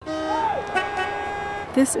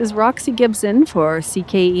This is Roxy Gibson for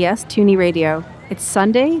CKES Toonie Radio. It's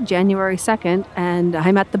Sunday, January 2nd, and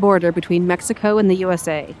I'm at the border between Mexico and the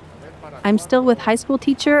USA. I'm still with high school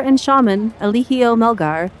teacher and shaman Eligio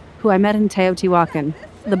Melgar, who I met in Teotihuacan.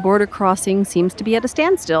 The border crossing seems to be at a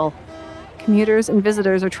standstill. Commuters and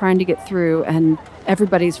visitors are trying to get through, and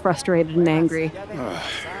everybody's frustrated and angry.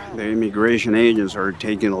 The immigration agents are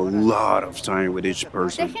taking a lot of time with each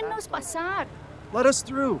person. Déjennos pasar. Let us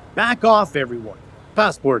through. Back off, everyone.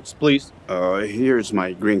 Passports, please. Here's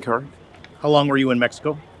my green card. How long were you in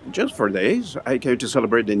Mexico? Just 4 days. I came to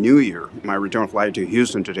celebrate the New Year. My return flight to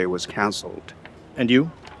Houston today was canceled. And you?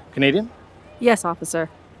 Canadian? Yes, officer.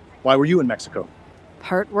 Why were you in Mexico?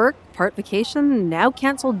 Part work, part vacation, now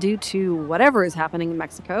canceled due to whatever is happening in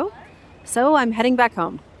Mexico. So I'm heading back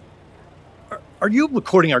home. Are you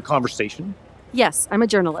recording our conversation? Yes, I'm a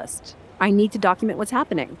journalist. I need to document what's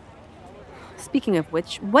happening. Speaking of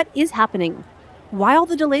which, what is happening? Why all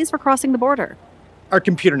the delays for crossing the border? Our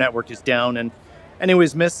computer network is down, and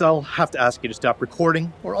anyways, miss, I'll have to ask you to stop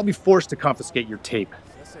recording, or I'll be forced to confiscate your tape.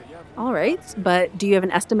 All right, but do you have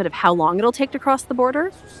an estimate of how long it'll take to cross the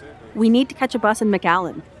border? We need to catch a bus in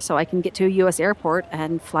McAllen so I can get to a U.S. airport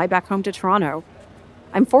and fly back home to Toronto.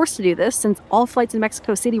 I'm forced to do this since all flights in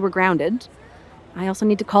Mexico City were grounded. I also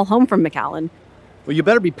need to call home from McAllen. Well, you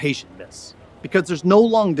better be patient, miss, because there's no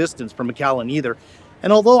long distance from McAllen either.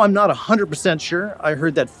 And although I'm not 100% sure, I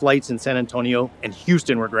heard that flights in San Antonio and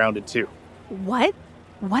Houston were grounded too. What?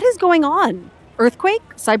 What is going on? Earthquake?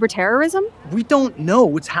 Cyber terrorism? We don't know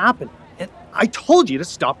what's happening. And I told you to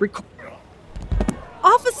stop recording.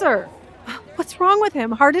 Officer! What's wrong with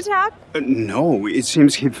him? Heart attack? No, it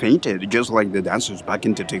seems he fainted, just like the dancers back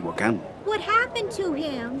in Teotihuacan. What happened to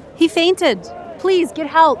him? He fainted. Please, get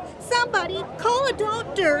help. Somebody call a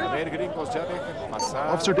doctor.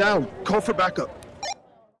 Officer down. Call for backup.